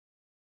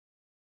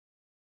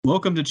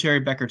Welcome to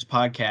Cherry Becker's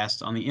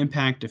podcast on the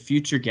impact of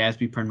future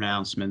GASB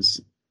pronouncements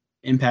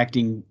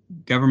impacting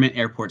government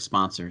airport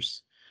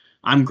sponsors.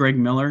 I'm Greg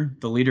Miller,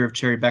 the leader of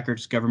Cherry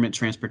Becker's Government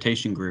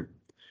Transportation Group.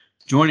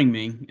 Joining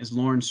me is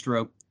Lauren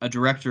Strope, a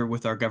director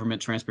with our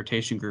Government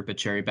Transportation Group at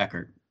Cherry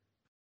Becker.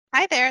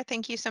 Hi there.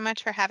 Thank you so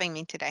much for having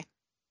me today.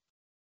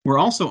 We're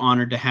also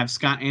honored to have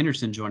Scott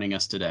Anderson joining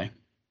us today.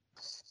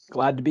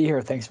 Glad to be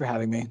here. Thanks for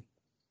having me.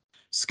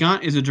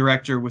 Scott is a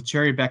director with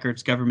Cherry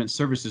Becker's Government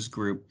Services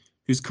Group,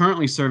 who's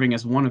currently serving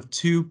as one of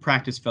two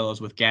practice fellows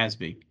with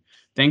GASB.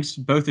 Thanks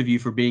both of you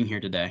for being here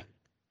today.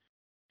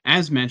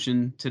 As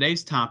mentioned,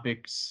 today's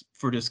topics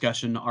for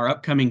discussion are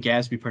upcoming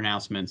GASB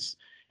pronouncements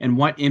and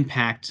what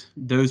impact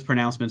those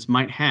pronouncements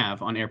might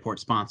have on airport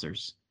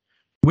sponsors.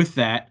 With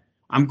that,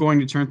 I'm going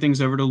to turn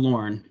things over to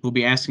Lauren, who will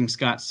be asking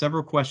Scott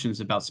several questions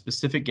about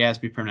specific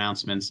GASB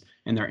pronouncements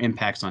and their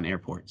impacts on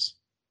airports.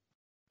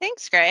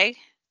 Thanks, Greg.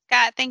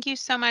 Scott, thank you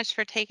so much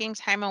for taking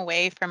time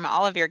away from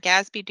all of your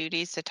GASB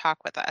duties to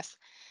talk with us.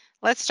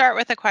 Let's start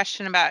with a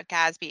question about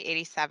GASB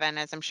 87,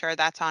 as I'm sure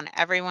that's on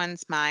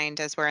everyone's mind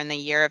as we're in the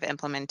year of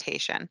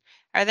implementation.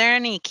 Are there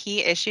any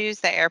key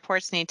issues that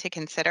airports need to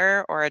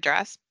consider or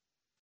address?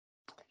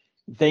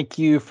 Thank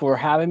you for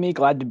having me.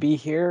 Glad to be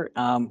here.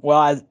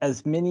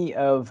 As many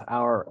of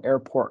our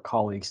airport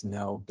colleagues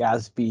know,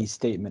 GASB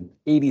Statement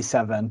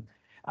 87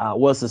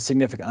 was a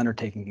significant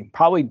undertaking,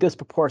 probably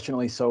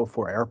disproportionately so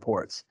for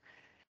airports.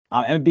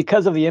 And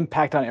because of the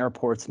impact on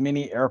airports,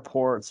 many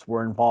airports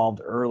were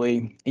involved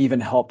early, even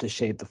helped to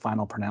shape the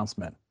final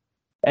pronouncement.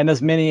 And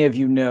as many of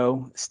you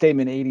know,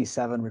 Statement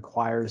 87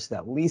 requires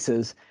that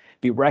leases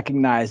be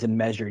recognized and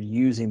measured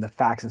using the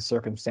facts and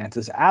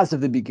circumstances as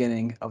of the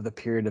beginning of the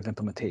period of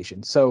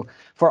implementation. So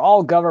for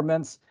all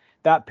governments,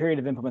 that period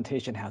of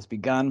implementation has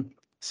begun.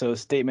 So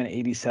Statement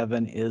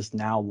 87 is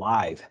now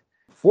live.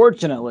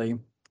 Fortunately,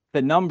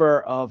 the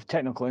number of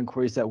technical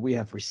inquiries that we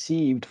have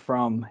received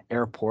from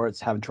airports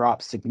have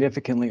dropped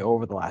significantly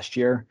over the last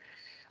year,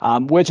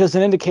 which is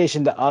an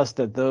indication to us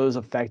that those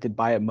affected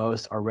by it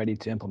most are ready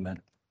to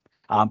implement.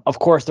 Of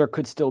course, there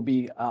could still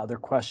be other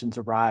questions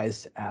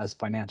arise as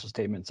financial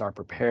statements are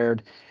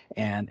prepared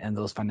and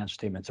those financial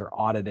statements are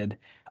audited.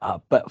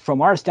 But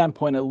from our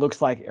standpoint, it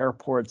looks like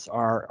airports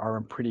are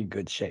in pretty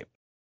good shape.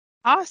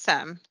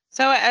 Awesome.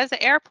 So as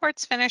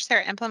airports finish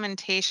their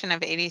implementation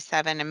of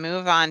 87 and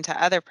move on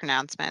to other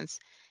pronouncements,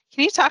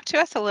 can you talk to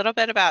us a little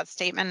bit about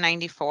Statement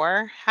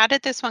 94? How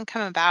did this one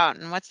come about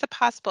and what's the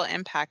possible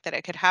impact that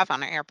it could have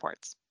on our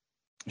airports?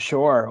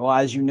 Sure. Well,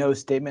 as you know,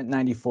 Statement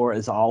 94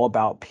 is all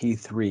about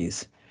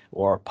P3s,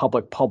 or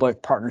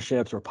public-public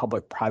partnerships, or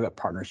public-private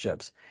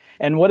partnerships.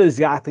 And what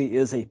exactly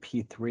is a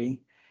P3?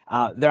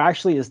 There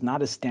actually is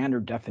not a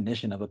standard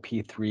definition of a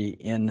P3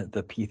 in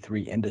the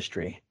P3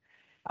 industry.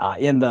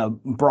 In the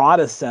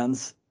broadest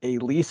sense, a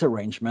lease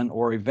arrangement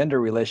or a vendor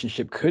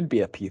relationship could be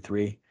a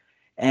P3.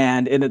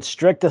 And in its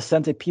strictest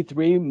sense, a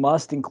P3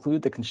 must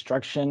include the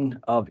construction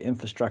of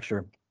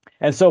infrastructure.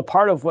 And so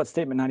part of what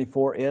Statement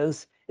 94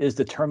 is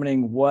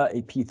determining what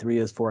a P3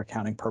 is for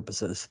accounting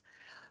purposes.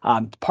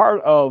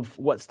 Part of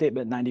what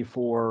Statement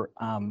 94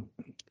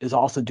 is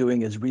also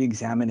doing is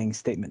re-examining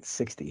Statement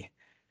 60.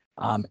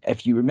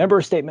 If you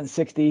remember Statement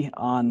 60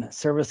 on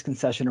service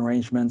concession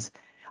arrangements,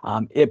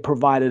 it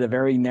provided a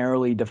very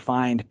narrowly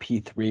defined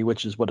P3,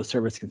 which is what a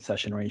service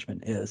concession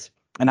arrangement is.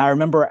 And I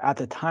remember at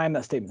the time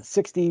that Statement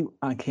 60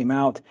 came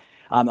out,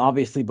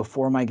 obviously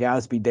before my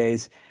GASB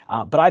days,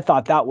 but I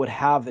thought that would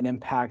have an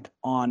impact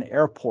on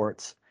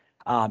airports.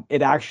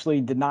 It actually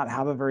did not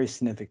have a very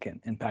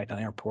significant impact on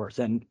airports.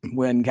 And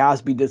when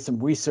GASB did some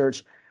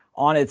research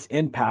on its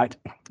impact,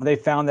 they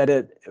found that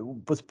it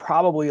was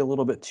probably a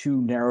little bit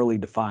too narrowly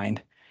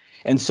defined.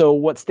 And so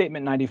what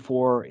Statement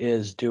 94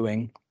 is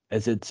doing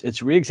is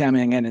it's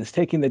re-examining it, and it's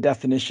taking the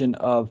definition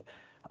of,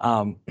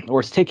 or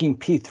it's taking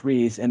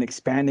P3s and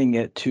expanding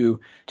it to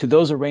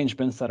those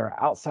arrangements that are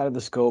outside of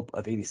the scope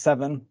of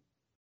 87,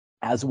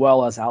 as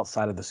well as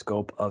outside of the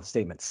scope of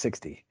Statement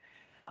 60.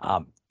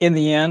 In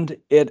the end,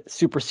 it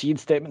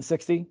supersedes Statement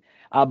 60,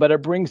 but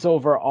it brings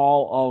over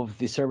all of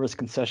the service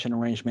concession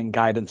arrangement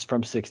guidance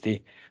from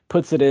 60,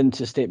 puts it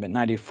into Statement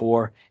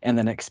 94, and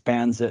then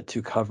expands it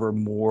to cover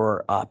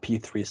more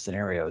P3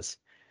 scenarios.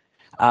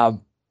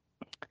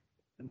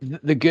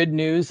 The good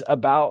news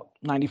about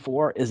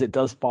 94 is it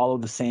does follow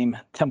the same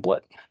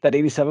template that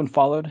 87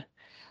 followed.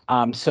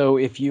 So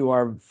if you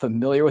are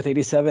familiar with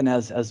 87,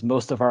 as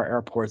most of our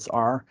airports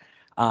are,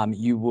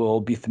 you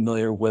will be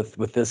familiar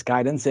with this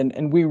guidance.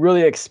 And we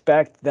really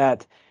expect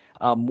that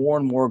more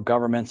and more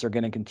governments are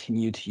going to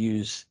continue to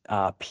use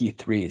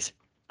P3s.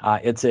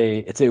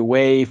 It's a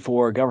way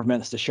for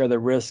governments to share the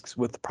risks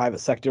with the private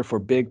sector for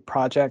big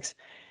projects,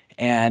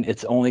 and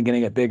it's only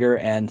going to get bigger.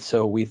 And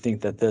so we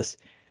think that this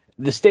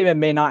statement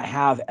may not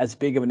have as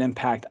big of an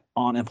impact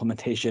on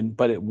implementation,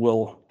 but it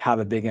will have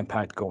a big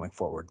impact going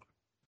forward.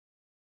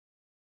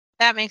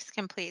 That makes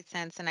complete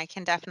sense, and I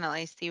can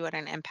definitely see what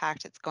an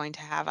impact it's going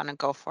to have on a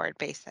go-forward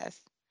basis.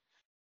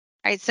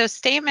 All right, so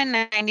Statement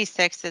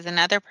 96 is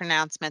another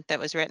pronouncement that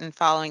was written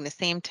following the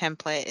same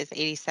template as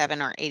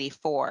 87 or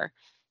 84.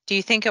 Do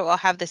you think it will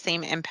have the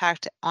same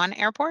impact on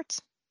airports?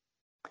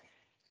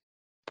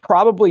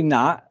 Probably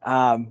not,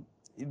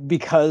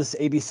 because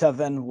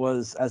 87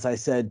 was, as I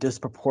said,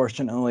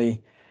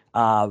 disproportionately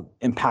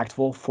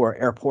impactful for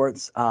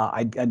airports.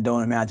 I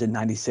don't imagine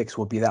 96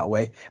 will be that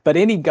way. But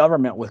any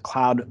government with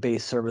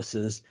cloud-based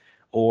services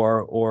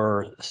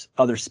or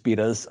other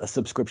SPIDAs,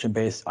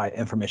 subscription-based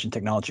information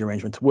technology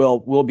arrangements,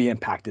 will be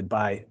impacted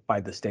by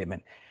the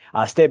statement.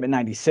 Statement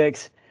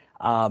 96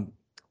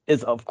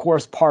 is of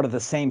course part of the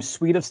same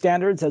suite of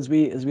standards as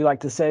we like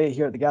to say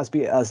here at the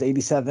GASB as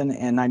 87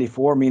 and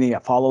 94, meaning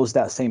it follows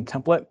that same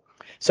template.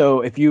 So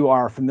if you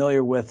are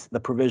familiar with the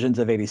provisions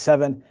of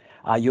 87,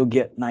 you'll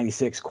get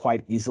 96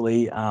 quite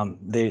easily.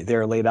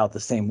 They're laid out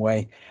the same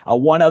way.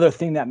 One other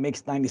thing that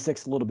makes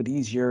 96 a little bit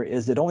easier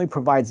is it only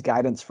provides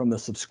guidance from the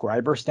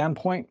subscriber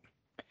standpoint,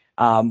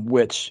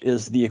 which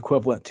is the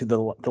equivalent to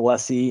the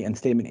lessee in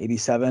Statement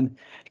 87,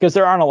 because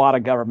there aren't a lot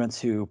of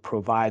governments who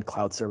provide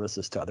cloud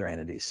services to other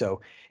entities. So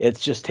it's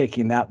just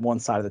taking that one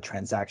side of the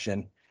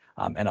transaction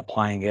and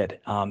applying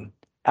it,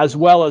 as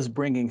well as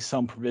bringing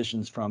some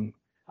provisions from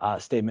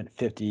Statement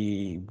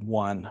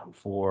 51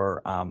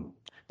 for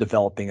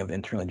developing of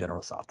internally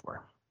general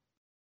software.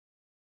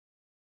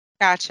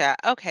 Gotcha.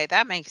 Okay,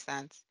 that makes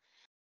sense.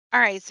 All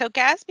right, so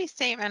GASB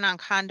statement on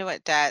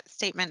conduit debt,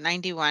 Statement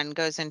 91,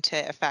 goes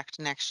into effect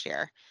next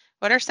year.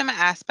 What are some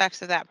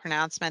aspects of that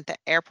pronouncement that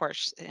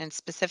airports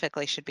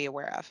specifically should be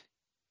aware of?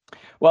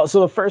 Well,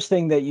 so the first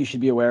thing that you should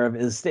be aware of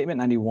is Statement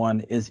 91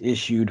 is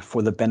issued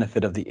for the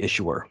benefit of the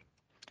issuer.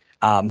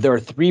 There are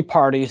three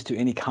parties to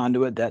any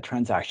conduit debt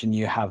transaction.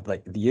 You have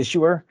the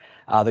issuer,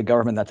 the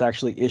government that's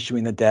actually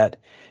issuing the debt.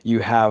 You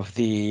have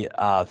the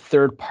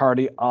third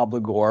party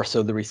obligor,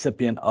 so the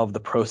recipient of the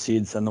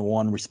proceeds and the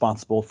one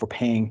responsible for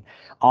paying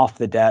off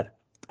the debt.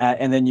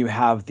 And then you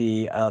have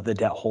the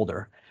debt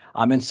holder.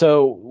 And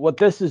so what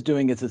this is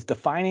doing is it's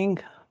defining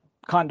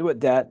conduit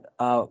debt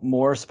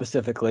more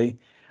specifically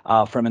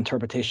from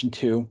interpretation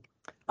 2.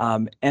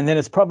 And then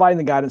it's providing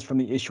the guidance from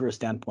the issuer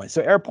standpoint.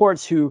 So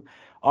airports who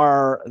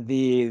are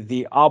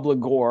the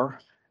obligor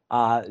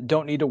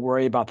don't need to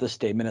worry about this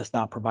statement. It's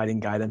not providing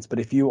guidance. But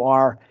if you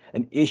are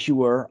an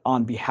issuer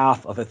on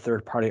behalf of a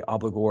third-party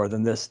obligor,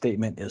 then this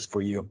statement is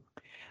for you.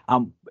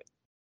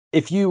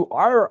 If you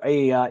are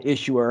a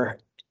issuer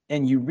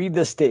and you read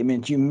this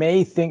statement, you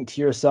may think to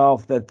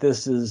yourself that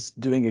this is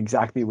doing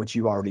exactly what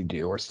you already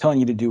do, or it's telling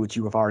you to do what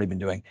you have already been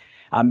doing,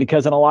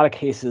 because in a lot of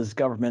cases,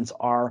 governments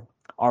are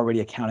already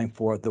accounting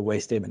for it the way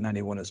Statement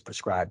 91 is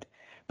prescribed.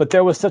 But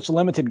there was such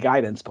limited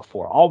guidance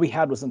before. All we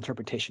had was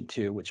Interpretation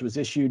 2, which was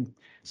issued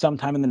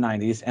sometime in the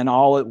 90s, and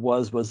all it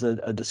was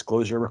a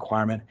disclosure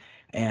requirement,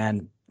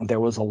 and there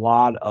was a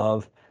lot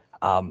of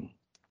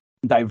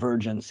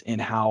divergence in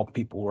how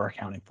people were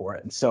accounting for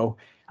it. And so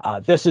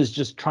this is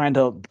just trying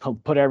to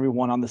put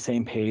everyone on the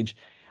same page.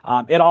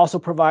 It also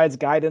provides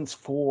guidance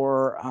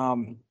for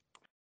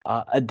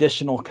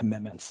additional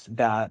commitments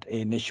that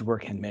an issuer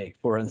can make.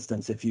 For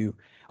instance, if you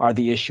are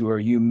the issuer,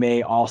 you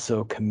may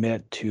also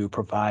commit to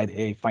provide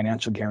a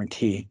financial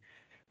guarantee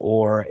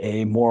or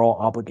a moral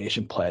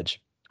obligation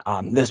pledge.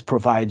 This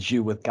provides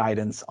you with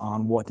guidance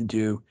on what to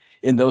do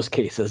in those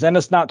cases. And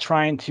it's not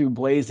trying to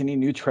blaze any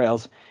new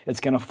trails.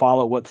 It's going to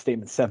follow what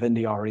Statement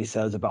 70 already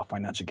says about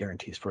financial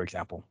guarantees, for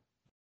example.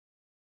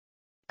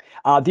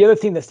 The other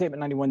thing that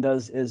Statement 91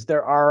 does is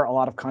there are a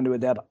lot of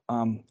conduit debt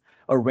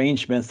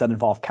arrangements that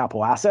involve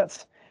capital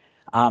assets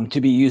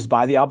to be used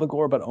by the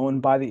obligor but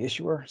owned by the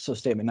issuer. So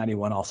Statement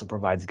 91 also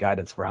provides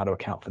guidance for how to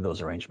account for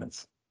those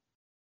arrangements.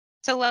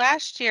 So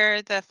last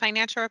year, the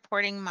Financial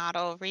Reporting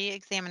Model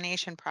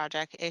Re-examination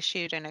Project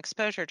issued an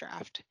exposure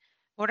draft.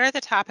 What are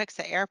the topics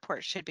that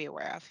airports should be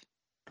aware of?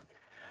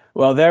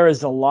 Well, there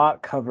is a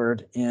lot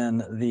covered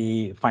in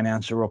the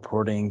Financial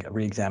Reporting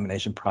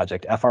Re-examination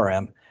Project,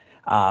 FRM.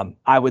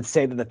 I would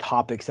say that the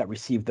topics that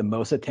receive the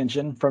most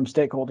attention from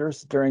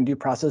stakeholders during due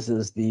process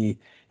is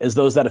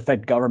those that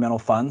affect governmental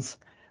funds,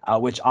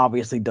 which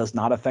obviously does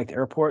not affect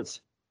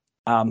airports.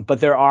 But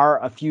there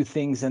are a few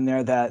things in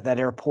there that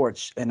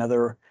airports and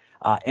other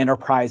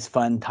enterprise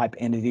fund type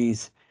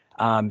entities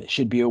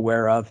should be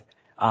aware of.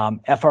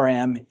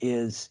 FRM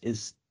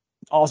is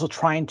also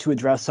trying to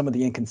address some of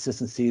the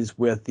inconsistencies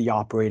with the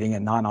operating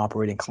and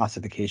non-operating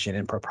classification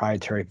in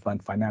proprietary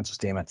fund financial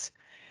statements.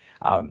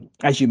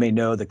 As you may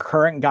know, the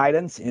current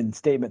guidance in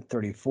Statement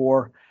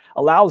 34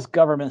 allows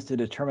governments to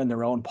determine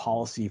their own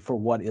policy for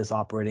what is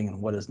operating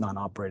and what is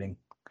non-operating.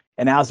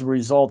 And as a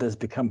result, has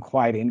become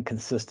quite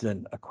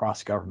inconsistent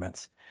across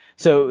governments.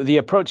 So the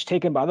approach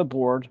taken by the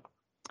board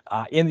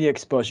in the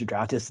exposure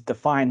draft is to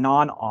define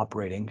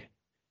non-operating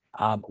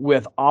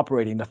with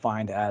operating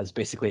defined as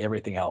basically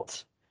everything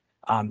else.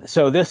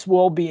 So this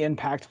will be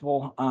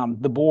impactful.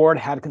 The board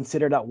had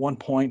considered at one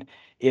point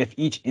if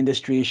each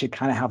industry should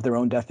kind of have their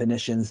own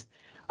definitions.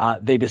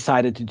 They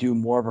decided to do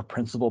more of a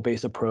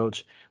principle-based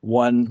approach,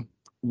 one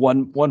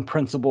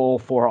principle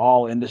for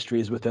all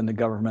industries within the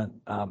government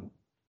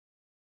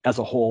as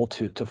a whole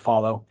to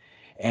follow.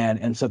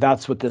 And so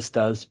that's what this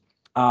does.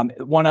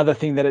 One other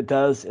thing that it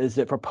does is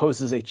it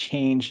proposes a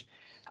change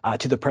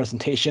to the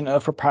presentation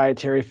of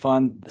proprietary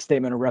fund, the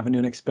statement of revenue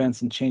and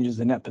expense, and changes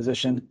in net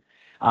position,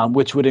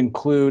 which would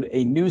include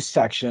a new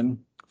section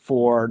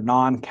for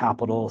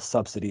non-capital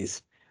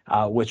subsidies,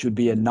 which would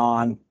be a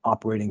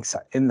non-operating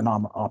in the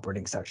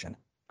non-operating section.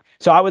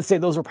 So I would say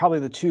those are probably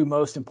the two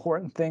most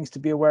important things to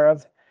be aware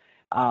of.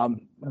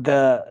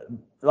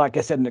 Like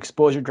I said, an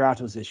exposure draft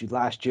was issued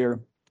last year.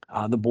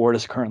 The board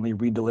is currently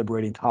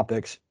redeliberating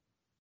topics.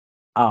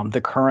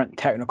 The current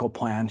technical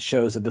plan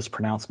shows that this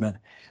pronouncement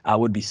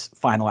would be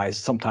finalized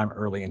sometime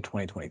early in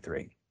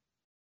 2023.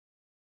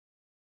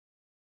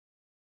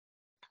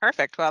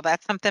 Perfect. Well,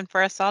 that's something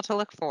for us all to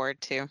look forward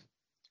to.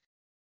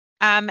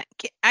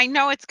 I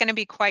know it's going to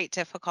be quite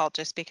difficult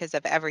just because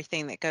of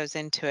everything that goes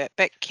into it,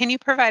 but can you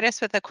provide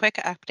us with a quick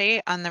update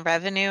on the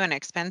revenue and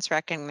expense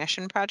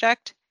recognition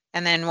project,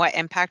 and then what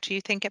impact do you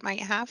think it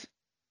might have?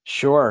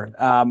 Sure.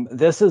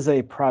 This is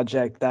a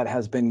project that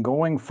has been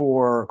going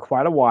for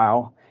quite a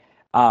while,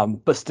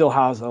 but still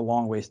has a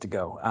long ways to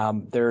go.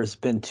 There's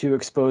been 2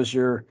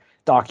 exposure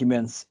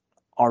documents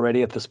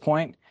already at this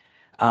point.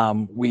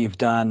 We've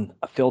done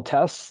field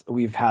tests,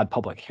 we've had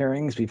public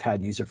hearings, we've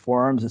had user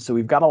forums, and so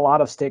we've got a lot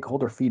of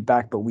stakeholder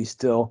feedback, but we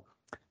still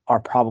are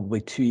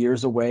probably 2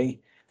 years away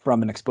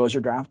from an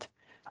exposure draft.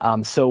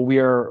 So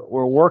we're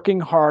working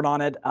hard on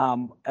it.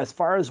 As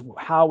far as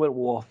how it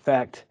will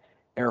affect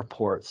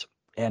airports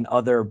and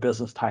other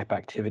business type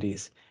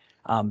activities,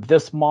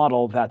 this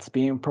model that's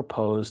being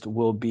proposed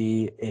will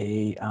be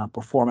a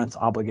performance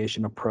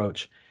obligation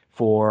approach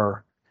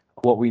for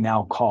what we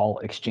now call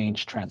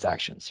exchange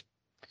transactions.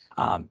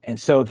 And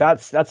so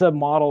that's a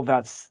model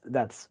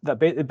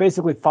that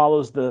basically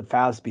follows the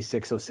FASB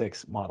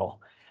 606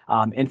 model.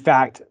 In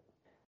fact,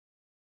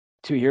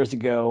 2 years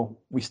ago,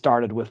 we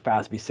started with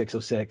FASB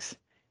 606,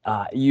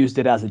 used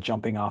it as a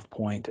jumping off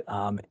point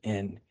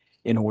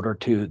in order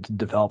to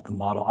develop the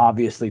model,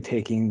 obviously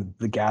taking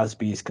the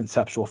GASB's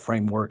conceptual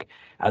framework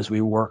as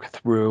we work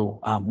through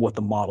what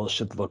the model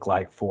should look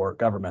like for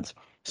governments.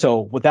 So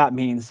what that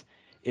means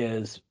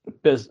is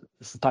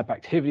business type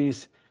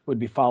activities would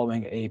be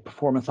following a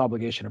performance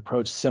obligation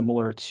approach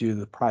similar to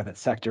the private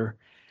sector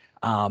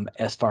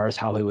as far as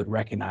how they would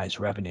recognize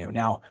revenue.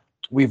 Now,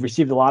 we've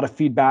received a lot of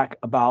feedback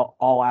about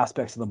all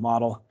aspects of the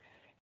model.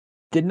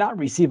 Did not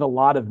receive a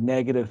lot of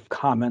negative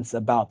comments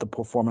about the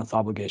performance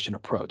obligation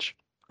approach.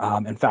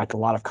 In fact, a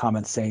lot of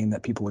comments saying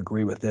that people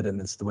agree with it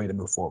and it's the way to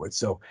move forward.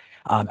 So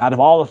out of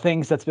all the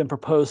things that's been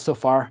proposed so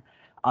far,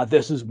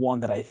 this is one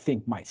that I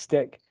think might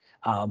stick,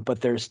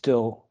 but there's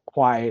still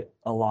quite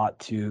a lot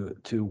to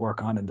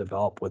work on and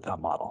develop with that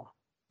model.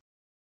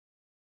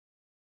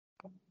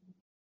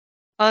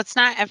 Well, it's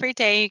not every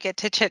day you get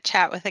to chit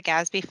chat with a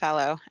GASB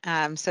fellow.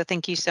 So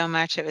thank you so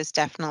much. It was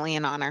definitely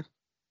an honor.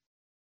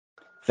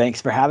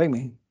 Thanks for having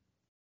me.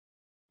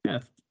 Yeah.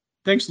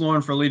 Thanks,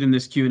 Lauren, for leading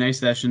this Q&A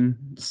session.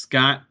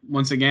 Scott,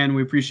 once again,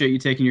 we appreciate you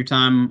taking your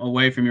time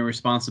away from your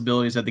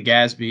responsibilities at the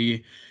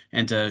GASB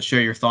and to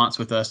share your thoughts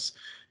with us.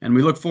 And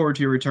we look forward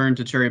to your return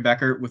to Cherry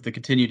Bekaert with the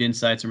continued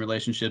insights and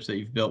relationships that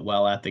you've built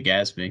while at the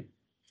GASB.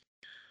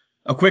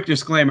 A quick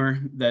disclaimer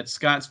that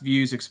Scott's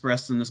views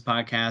expressed in this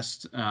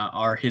podcast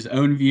are his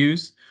own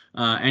views.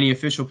 Any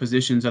official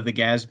positions of the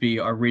GASB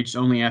are reached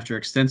only after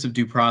extensive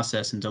due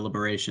process and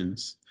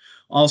deliberations.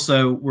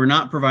 Also, we're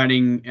not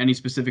providing any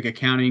specific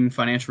accounting,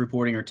 financial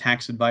reporting, or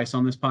tax advice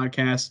on this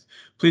podcast.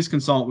 Please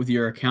consult with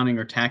your accounting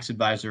or tax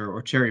advisor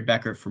or Cherry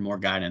Bekaert for more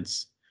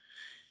guidance.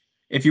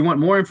 If you want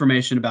more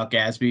information about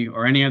GASB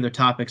or any other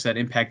topics that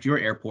impact your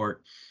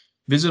airport,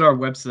 visit our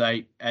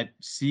website at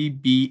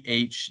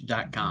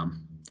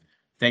cbh.com.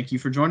 Thank you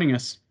for joining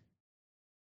us.